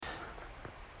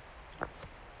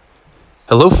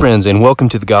Hello, friends, and welcome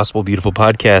to the Gospel Beautiful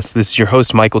podcast. This is your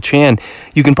host, Michael Chan.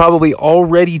 You can probably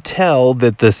already tell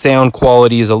that the sound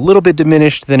quality is a little bit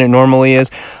diminished than it normally is.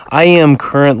 I am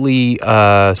currently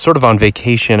sort of on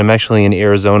vacation. I'm actually in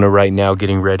Arizona right now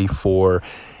getting ready for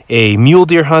a mule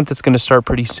deer hunt that's going to start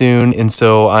pretty soon, and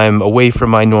so I'm away from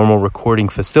my normal recording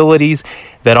facilities.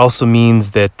 That also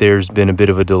means that there's been a bit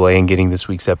of a delay in getting this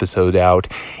week's episode out,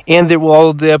 and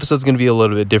the episode's going to be a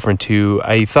little bit different too.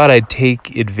 I thought I'd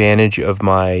take advantage of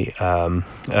my kind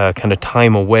of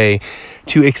time away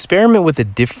to experiment with a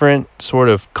different sort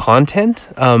of content.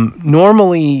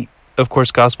 Normally, of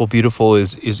course, Gospel Beautiful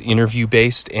is interview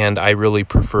based, and I really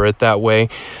prefer it that way.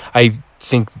 I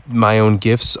think my own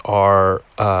gifts are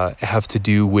have to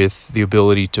do with the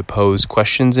ability to pose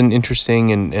questions in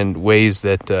interesting and ways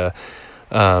that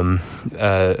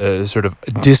sort of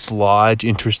dislodge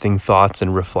interesting thoughts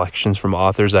and reflections from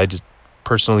authors. I just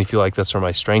personally feel like that's where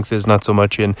my strength is, not so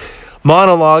much in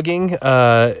monologuing.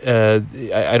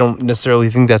 I don't necessarily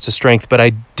think that's a strength, but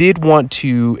I did want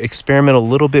to experiment a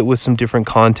little bit with some different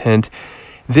content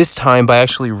this time by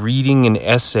actually reading an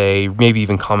essay, maybe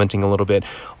even commenting a little bit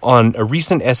on a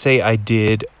recent essay I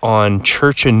did on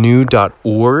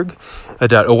churchanew.org.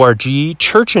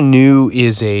 Church Anew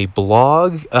is a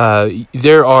blog.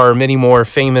 There are many more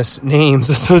famous names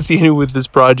associated with this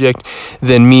project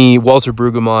than me. Walter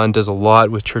Brueggemann does a lot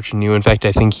with Church Anew. In fact,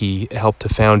 I think he helped to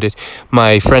found it.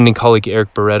 My friend and colleague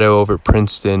Eric Barreto over at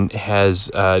Princeton has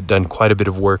done quite a bit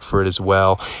of work for it as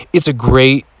well. It's a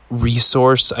great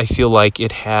resource. I feel like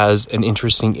it has an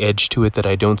interesting edge to it that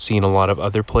I don't see in a lot of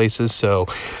other places. So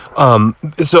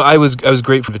I was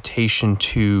grateful for the invitation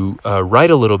to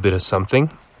write a little bit of something.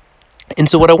 And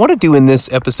so what I want to do in this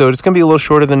episode, it's going to be a little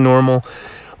shorter than normal,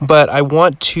 but I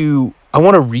want to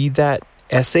read that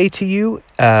essay to you,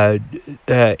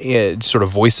 sort of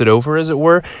voice it over, as it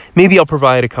were. Maybe I'll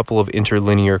provide a couple of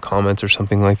interlinear comments or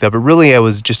something like that, but really I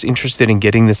was just interested in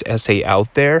getting this essay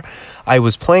out there. I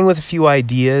was playing with a few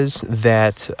ideas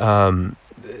that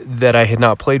I had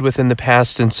not played with in the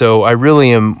past, and so I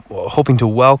really am hoping to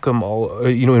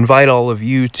invite all of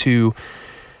you to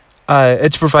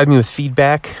provide me with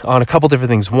feedback on a couple different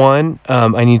things. One,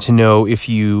 I need to know if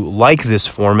you like this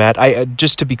format.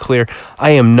 Just to be clear,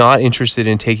 I am not interested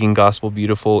in taking Gospel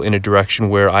Beautiful in a direction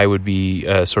where I would be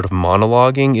sort of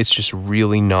monologuing. It's just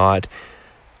really not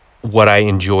what I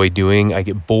enjoy doing. I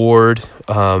get bored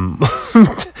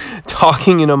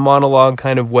talking in a monologue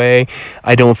kind of way.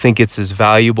 I don't think it's as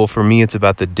valuable for me. It's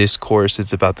about the discourse.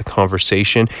 It's about the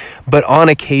conversation. But on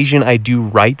occasion, I do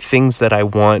write things that I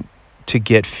want to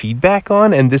get feedback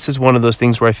on, and this is one of those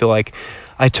things where I feel like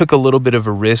I took a little bit of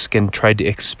a risk and tried to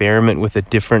experiment with a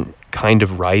different kind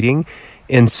of writing.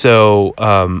 And so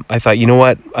I thought, you know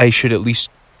what, I should at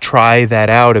least try that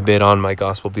out a bit on my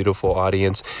Gospel Beautiful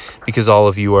audience, because all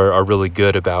of you are really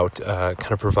good about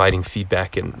kind of providing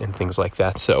feedback and things like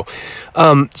that. So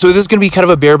this is going to be kind of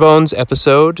a bare bones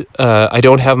episode. I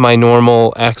don't have my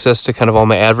normal access to kind of all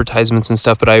my advertisements and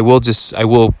stuff, but I will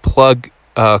plug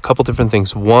a couple different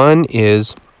things. One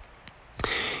is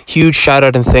huge shout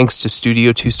out and thanks to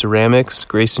Studio 2 Ceramics,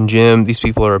 Grace and Jim. These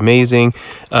people are amazing.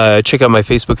 Check out my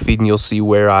Facebook feed and you'll see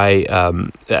where I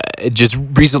just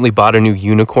recently bought a new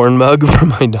unicorn mug for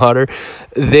my daughter.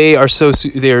 They're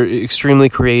extremely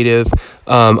creative.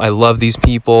 I love these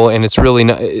people, and it's really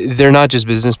they're not just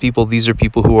business people. These are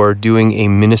people who are doing a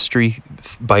ministry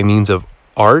by means of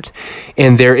art,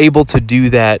 and they're able to do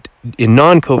that in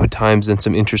non-COVID times in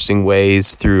some interesting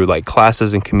ways through like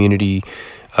classes and community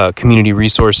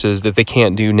resources that they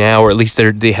can't do now, or at least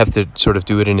they have to sort of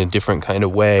do it in a different kind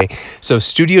of way. So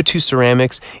Studio 2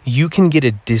 Ceramics, you can get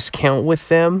a discount with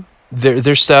them.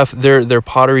 Their stuff, their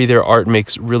pottery, their art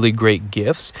makes really great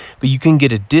gifts, but you can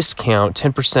get a discount,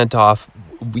 10% off,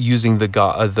 using the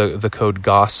code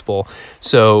GOSPEL.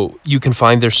 So you can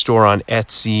find their store on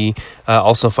Etsy,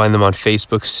 also find them on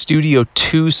Facebook. Studio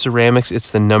 2 Ceramics, it's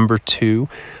the number 2.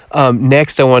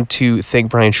 Next, I want to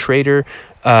thank Brian Schrader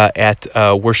at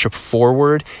Worship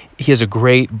Forward. He has a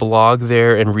great blog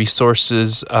there and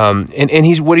resources, and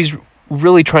what he's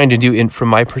really trying to do, from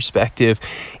my perspective,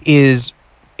 is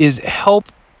help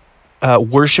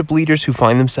worship leaders who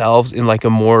find themselves in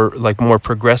more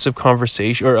progressive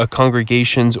conversation, or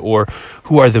congregations, or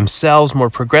who are themselves more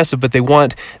progressive, but they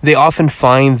often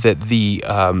find that the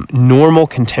normal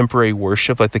contemporary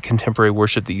worship, like the contemporary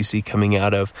worship that you see coming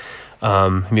out of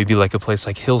maybe like a place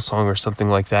like Hillsong or something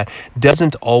like that,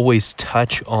 doesn't always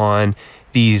touch on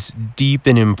these deep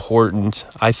and important,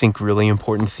 I think really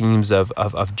important themes of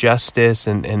justice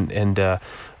and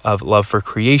of love for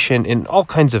creation and all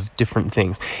kinds of different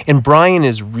things. And Brian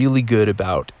is really good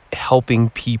about helping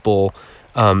people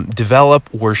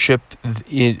develop worship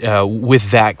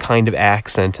with that kind of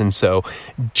accent. And so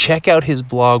check out his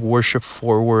blog, Worship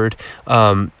Forward.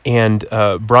 And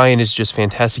Brian is just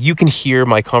fantastic. You can hear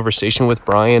my conversation with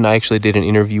Brian. I actually did an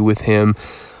interview with him.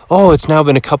 Oh, it's now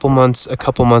been a couple months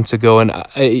ago, and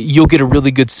you'll get a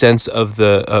really good sense of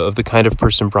the kind of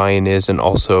person Brian is, and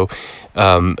also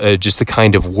just the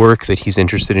kind of work that he's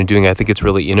interested in doing. I think it's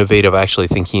really innovative. I actually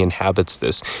think he inhabits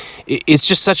this. It's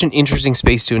just such an interesting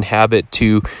space to inhabit.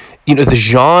 The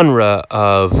genre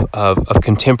of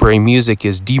contemporary music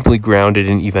is deeply grounded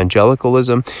in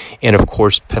evangelicalism, and of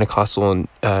course Pentecostal and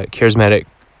charismatic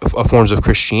forms of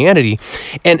Christianity,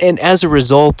 and as a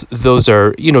result, those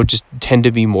are just tend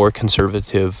to be more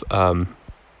conservative corners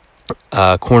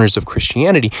of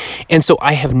Christianity. And so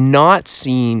I have not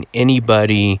seen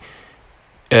anybody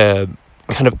kind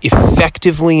of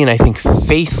effectively and I think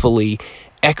faithfully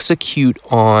execute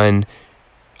on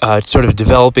sort of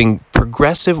developing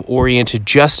progressive-oriented,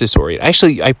 justice-oriented.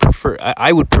 Actually,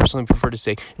 I would personally prefer to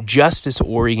say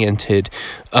justice-oriented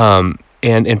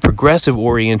and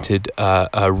progressive-oriented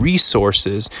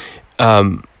resources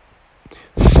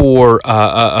for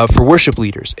worship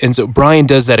leaders. And so Brian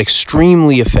does that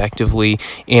extremely effectively,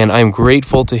 and I'm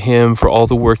grateful to him for all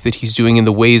the work that he's doing in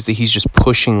the ways that he's just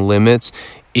pushing limits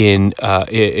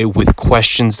with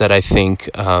questions that I think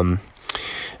are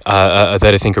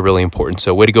really important.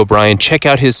 So way to go, Brian. Check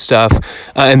out his stuff.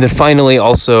 And then finally,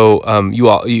 also,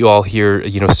 you all hear,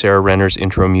 Sarah Renner's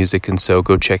intro music. And so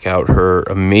go check out her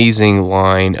amazing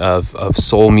line of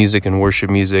soul music and worship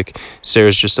music.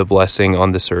 Sarah's just a blessing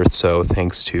on this earth. So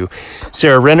thanks to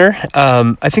Sarah Renner.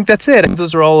 I think that's it. I think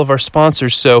those are all of our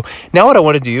sponsors. So now what I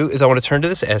want to do is I want to turn to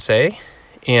this essay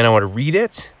and I want to read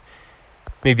it.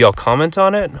 Maybe I'll comment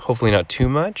on it. Hopefully not too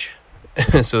much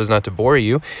so as not to bore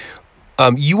you.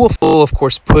 You will, of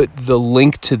course, put the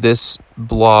link to this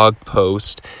blog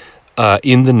post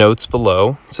in the notes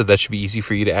below, so that should be easy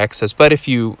for you to access. But if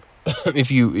you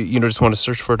just want to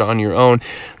search for it on your own,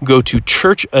 go to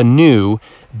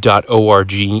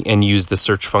churchanew.org and use the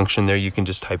search function there. You can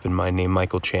just type in my name,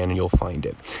 Michael Chan, and you'll find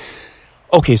it.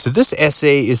 Okay, so this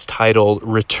essay is titled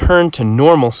 "Return to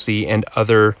Normalcy and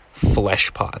Other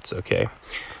Fleshpots." Okay,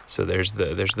 so there's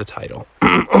the title.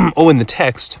 Oh, in the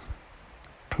text.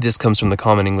 This comes from the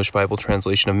Common English Bible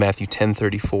translation of Matthew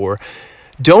 10:34.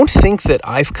 Don't think that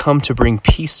I've come to bring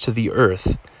peace to the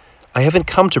earth. I haven't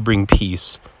come to bring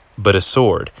peace, but a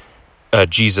sword.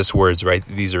 Jesus' words, right?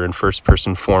 These are in first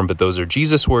person form, but those are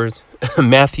Jesus' words.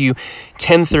 Matthew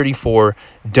 10:34.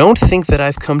 Don't think that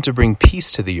I've come to bring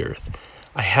peace to the earth.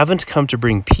 I haven't come to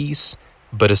bring peace,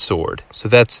 but a sword. So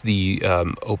that's the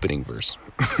opening verse.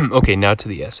 Okay, now to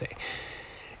the essay.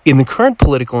 In the current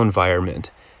political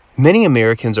environment, many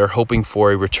Americans are hoping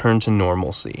for a return to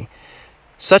normalcy.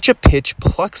 Such a pitch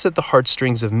plucks at the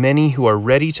heartstrings of many who are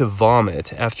ready to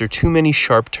vomit after too many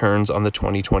sharp turns on the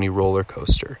 2020 roller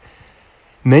coaster.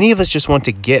 Many of us just want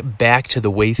to get back to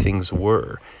the way things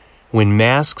were, when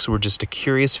masks were just a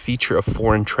curious feature of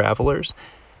foreign travelers,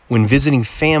 when visiting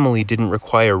family didn't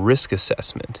require risk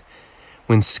assessment,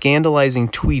 when scandalizing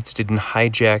tweets didn't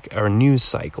hijack our news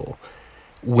cycle,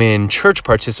 when church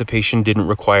participation didn't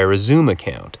require a Zoom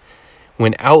account,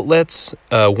 when outlets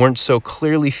weren't so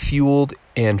clearly fueled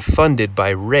and funded by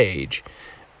rage,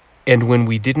 and when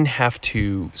we didn't have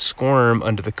to squirm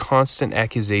under the constant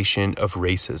accusation of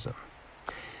racism.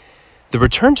 The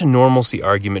return to normalcy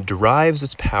argument derives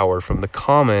its power from the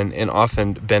common and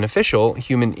often beneficial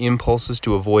human impulses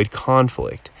to avoid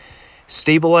conflict,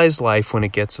 stabilize life when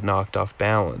it gets knocked off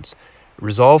balance,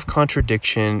 resolve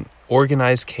contradiction,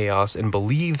 organize chaos, and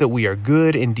believe that we are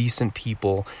good and decent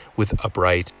people with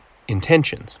upright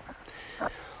intentions.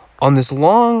 On its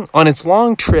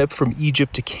long trip from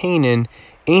Egypt to Canaan,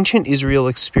 ancient Israel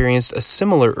experienced a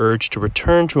similar urge to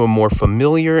return to a more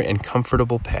familiar and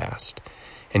comfortable past.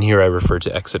 And here I refer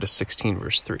to Exodus 16,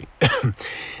 verse 3.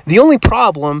 The only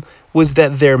problem was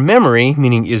that their memory,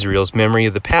 meaning Israel's memory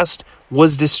of the past,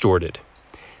 was distorted.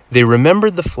 They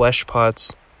remembered the flesh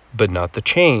pots, but not the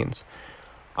chains.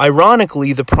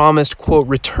 Ironically, the promised, quote,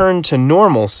 return to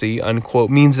normalcy, unquote,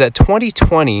 means that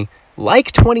 2020,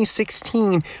 like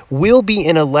 2016, will be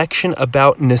an election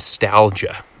about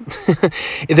nostalgia.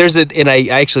 And I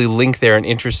actually link there an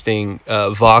interesting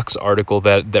Vox article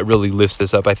that really lifts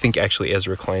this up. I think actually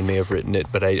Ezra Klein may have written it,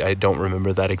 but I don't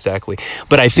remember that exactly.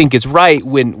 But I think it's right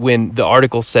when the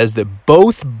article says that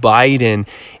both Biden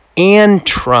and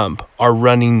Trump are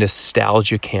running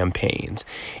nostalgia campaigns.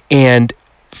 And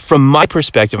from my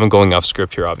perspective, I'm going off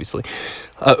script here, obviously.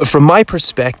 From my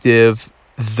perspective,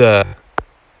 the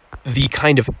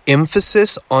kind of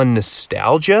emphasis on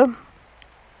nostalgia,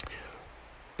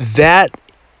 that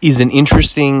is an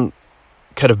interesting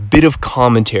kind of bit of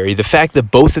commentary. The fact that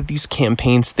both of these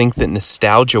campaigns think that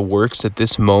nostalgia works at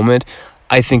this moment,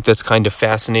 I think that's kind of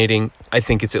fascinating. I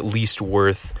think it's at least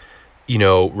worth,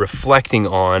 reflecting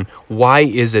on. Why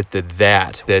is it that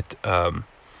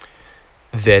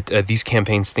these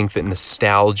campaigns think that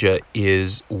nostalgia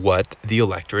is what the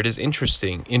electorate is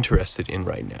interested in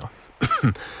right now?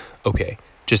 Okay,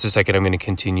 just a second. I'm going to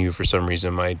continue. For some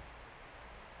reason, my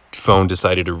phone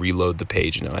decided to reload the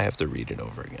page. Now I have to read it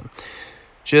over again.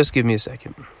 Just give me a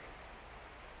second.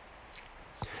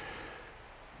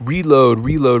 Reload.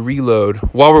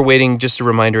 While we're waiting, just a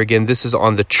reminder again, this is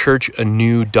on the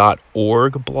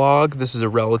churchanew.org blog. This is a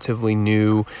relatively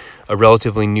new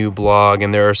blog,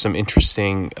 and there are some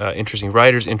interesting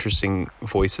writers, interesting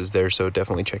voices there, so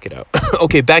definitely check it out.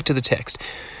 Okay, back to the text.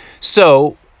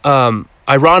 So,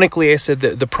 ironically, I said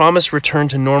that the promised return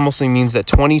to normalcy means that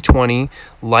 2020,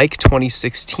 like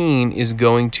 2016, is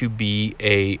going to be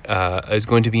an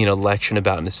election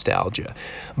about nostalgia.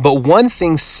 But one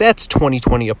thing sets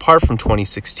 2020 apart from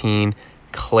 2016: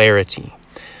 clarity.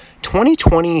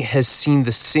 2020 has seen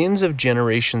the sins of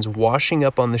generations washing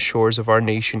up on the shores of our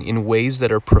nation in ways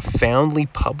that are profoundly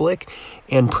public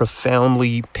and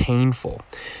profoundly painful.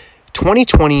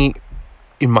 2020,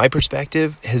 in my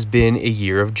perspective, has been a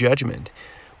year of judgment,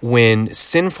 when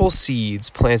sinful seeds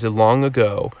planted long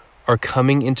ago are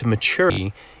coming into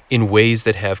maturity in ways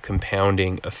that have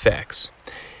compounding effects.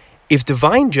 If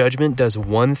divine judgment does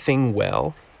one thing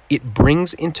well, it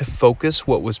brings into focus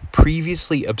what was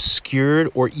previously obscured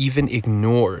or even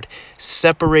ignored,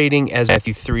 separating, as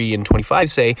Matthew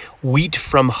 3:25 say, wheat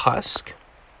from husk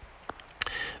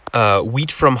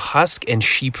and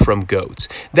sheep from goats.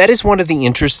 That is one of the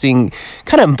interesting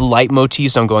kind of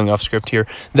leitmotifs, I'm going off script here,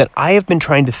 that I have been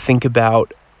trying to think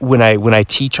about when I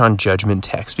teach on judgment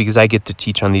texts, because I get to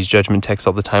teach on these judgment texts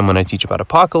all the time when I teach about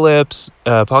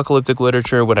apocalyptic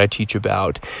literature, when I teach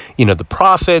about, the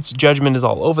prophets. Judgment is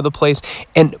all over the place.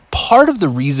 And part of the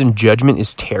reason judgment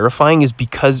is terrifying is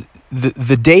because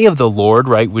the day of the Lord,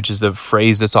 right, which is the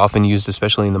phrase that's often used,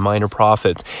 especially in the minor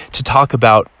prophets, to talk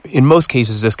about, in most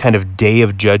cases, this kind of day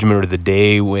of judgment, or the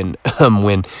day when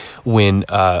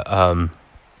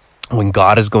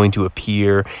God is going to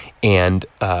appear, and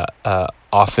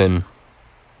often,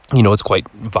 it's quite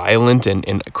violent,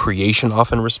 and creation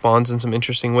often responds in some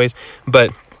interesting ways.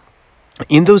 But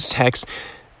in those texts,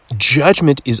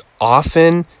 judgment is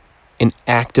often an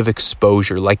act of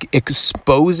exposure, like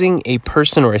exposing a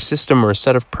person or a system or a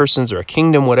set of persons or a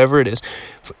kingdom, whatever it is.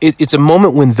 It's a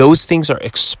moment when those things are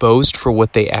exposed for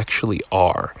what they actually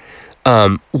are.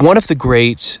 One of the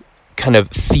great kind of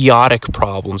theodic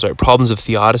problems, or problems of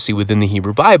theodicy within the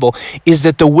Hebrew Bible, is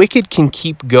that the wicked can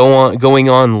keep going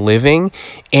on living,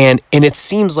 and it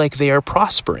seems like they are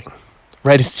prospering.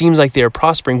 Right? It seems like they are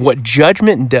prospering. What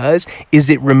judgment does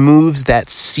is it removes that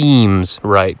seems,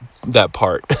 right? That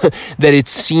part, that it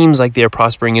seems like they are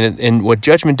prospering. And what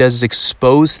judgment does is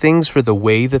expose things for the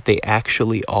way that they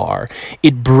actually are.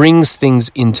 It brings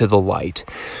things into the light.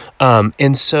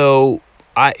 And so,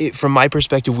 from my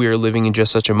perspective, we are living in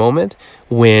just such a moment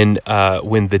when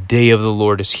the day of the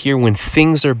Lord is here, when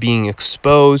things are being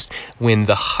exposed, when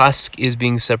the husk is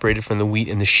being separated from the wheat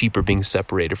and the sheep are being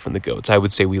separated from the goats. I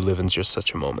would say we live in just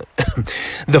such a moment.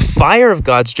 The fire of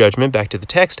God's judgment, back to the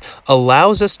text,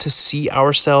 allows us to see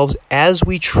ourselves as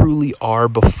we truly are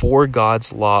before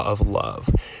God's law of love.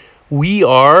 We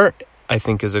are, I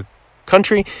think, as a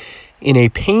country, in a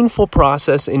painful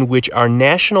process in which our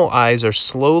national eyes are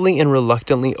slowly and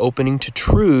reluctantly opening to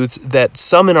truths that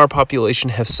some in our population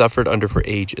have suffered under for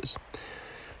ages.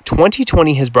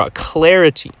 2020 has brought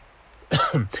clarity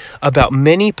about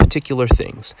many particular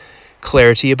things.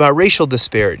 Clarity about racial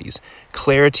disparities,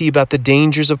 clarity about the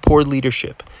dangers of poor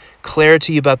leadership,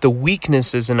 clarity about the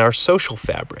weaknesses in our social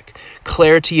fabric,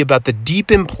 clarity about the deep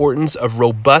importance of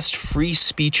robust free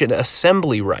speech and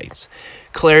assembly rights,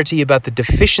 clarity about the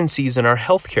deficiencies in our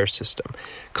healthcare system,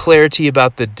 clarity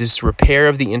about the disrepair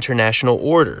of the international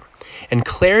order, and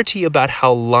clarity about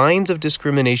how lines of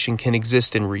discrimination can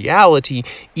exist in reality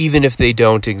even if they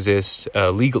don't exist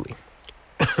legally.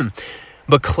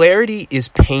 But clarity is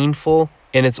painful,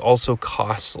 and it's also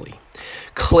costly.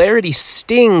 Clarity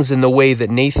stings in the way that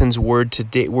Nathan's words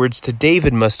to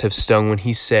David must have stung when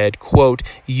he said, quote,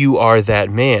 "You are that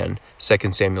man,"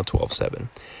 2 Samuel 12:7.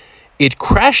 It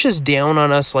crashes down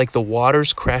on us like the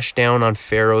waters crash down on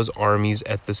Pharaoh's armies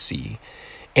at the sea.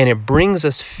 And it brings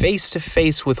us face to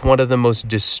face with one of the most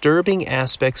disturbing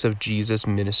aspects of Jesus'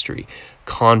 ministry: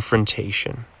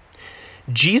 confrontation.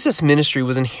 Jesus' ministry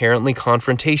was inherently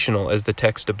confrontational, as the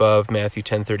text above, Matthew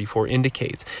 10:34,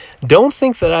 indicates. Don't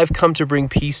think that I've come to bring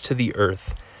peace to the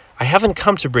earth. I haven't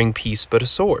come to bring peace, but a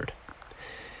sword.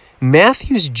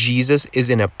 Matthew's Jesus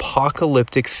is an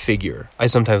apocalyptic figure. I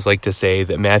sometimes like to say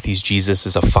that Matthew's Jesus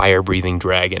is a fire-breathing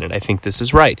dragon, and I think this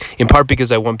is right, in part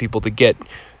because I want people to get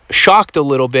shocked a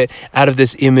little bit out of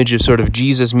this image of sort of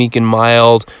Jesus meek and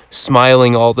mild,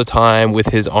 smiling all the time with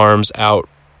his arms out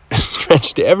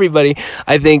stretched to everybody.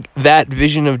 I think that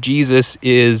vision of Jesus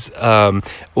is,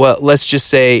 let's just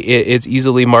say it's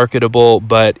easily marketable,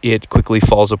 but it quickly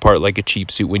falls apart like a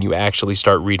cheap suit when you actually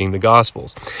start reading the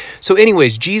Gospels. So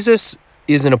anyways, Jesus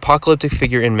is an apocalyptic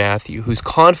figure in Matthew whose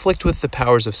conflict with the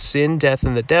powers of sin, death,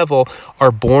 and the devil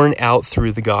are borne out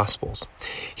through the Gospels.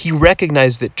 He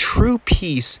recognized that true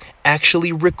peace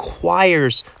actually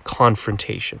requires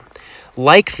confrontation.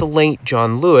 Like the late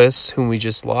John Lewis, whom we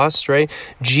just lost, right?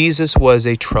 Jesus was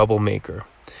a troublemaker,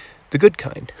 the good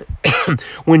kind.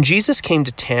 When Jesus came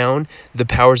to town, the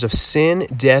powers of sin,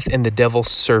 death, and the devil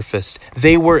surfaced.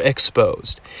 They were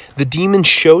exposed. The demons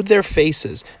showed their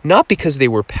faces, not because they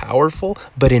were powerful,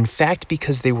 but in fact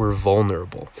because they were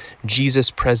vulnerable. Jesus'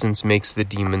 presence makes the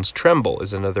demons tremble,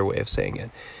 is another way of saying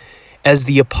it. As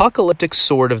the apocalyptic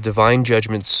sword of divine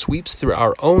judgment sweeps through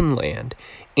our own land,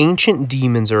 ancient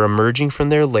demons are emerging from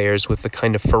their lairs with the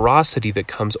kind of ferocity that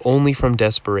comes only from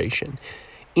desperation.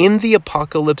 In the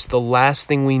apocalypse, the last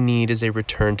thing we need is a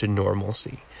return to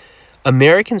normalcy.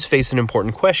 Americans face an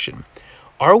important question.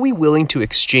 Are we willing to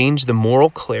exchange the moral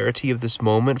clarity of this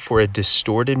moment for a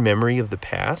distorted memory of the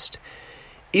past?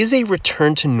 Is a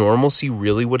return to normalcy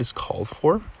really what is called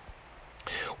for?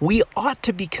 We ought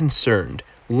to be concerned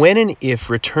when and if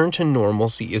return to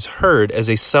normalcy is heard as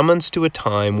a summons to a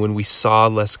time when we saw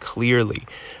less clearly,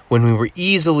 when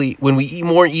we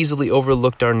more easily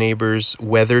overlooked our neighbor's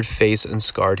weathered face and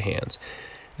scarred hands.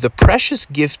 The precious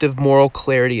gift of moral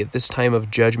clarity at this time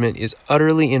of judgment is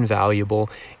utterly invaluable,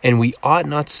 and we ought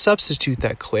not substitute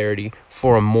that clarity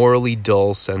for a morally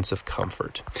dull sense of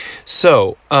comfort.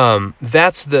 So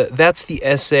that's the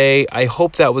essay. I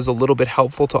hope that was a little bit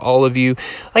helpful to all of you.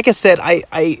 Like I said,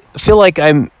 I feel like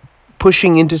I'm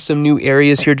pushing into some new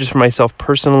areas here just for myself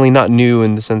personally, not new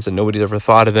in the sense that nobody's ever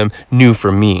thought of them, new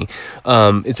for me.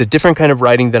 It's a different kind of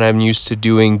writing than I'm used to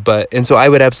doing, and so I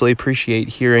would absolutely appreciate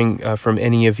hearing from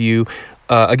any of you,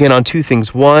 again, on two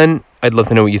things. One, I'd love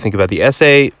to know what you think about the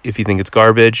essay. If you think it's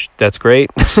garbage, that's great.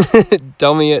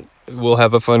 Tell me it. We'll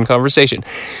have a fun conversation.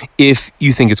 If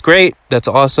you think it's great, that's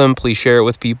awesome. Please share it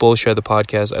with people, share the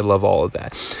podcast. I love all of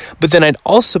that. But then I'd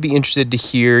also be interested to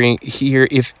hear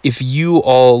if you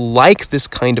all like this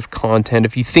kind of content,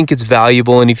 if you think it's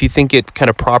valuable, and if you think it kind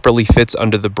of properly fits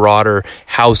under the broader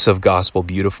house of Gospel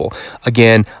Beautiful.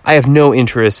 Again, I have no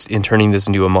interest in turning this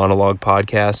into a monologue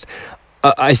podcast.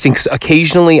 I think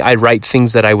occasionally I write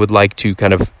things that I would like to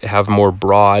kind of have more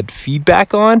broad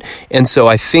feedback on. And so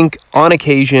I think on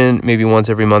occasion, maybe once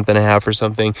every month and a half or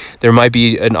something, there might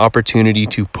be an opportunity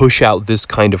to push out this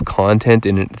kind of content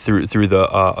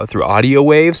through audio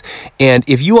waves. And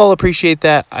if you all appreciate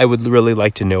that, I would really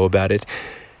like to know about it.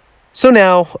 So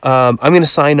now I'm going to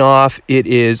sign off.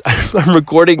 I'm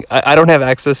recording. I don't have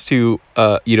access to,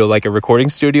 like a recording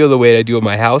studio the way I do at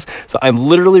my house. So I'm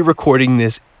literally recording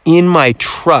this in my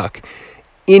truck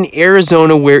in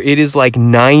Arizona where it is like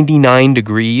 99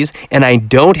 degrees and I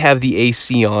don't have the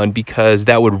AC on because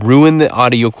that would ruin the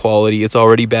audio quality. It's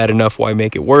already bad enough. Why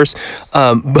make it worse?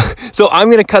 So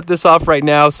I'm going to cut this off right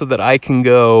now so that I can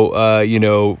go,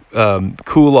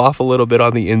 cool off a little bit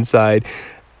on the inside.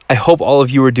 I hope all of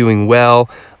you are doing well.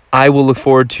 I will look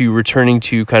forward to returning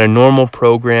to kind of normal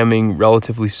programming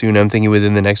relatively soon. I'm thinking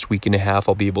within the next week and a half,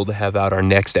 I'll be able to have out our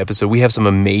next episode. We have some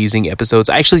amazing episodes.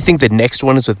 I actually think the next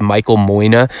one is with Michael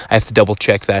Moyna. I have to double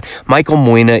check that. Michael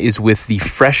Moyna is with the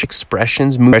Fresh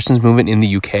Expressions movement in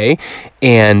the UK.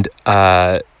 And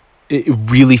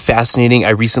really fascinating.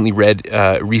 I recently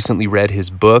read his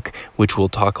book, which we'll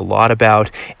talk a lot about.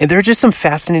 And there are just some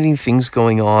fascinating things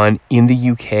going on in the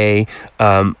UK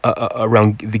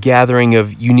around the gathering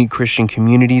of unique Christian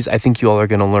communities. I think you all are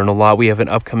going to learn a lot. We have an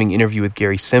upcoming interview with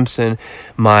Gary Simpson,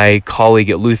 my colleague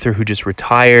at Luther who just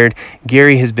retired.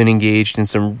 Gary has been engaged in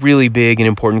some really big and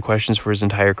important questions for his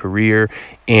entire career,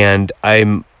 and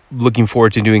I'm looking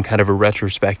forward to doing kind of a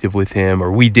retrospective with him, or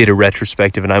we did a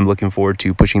retrospective, and I'm looking forward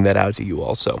to pushing that out to you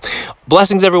also.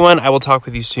 Blessings, everyone. I will talk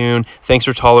with you soon. Thanks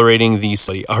for tolerating the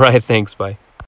study. All right, thanks. Bye.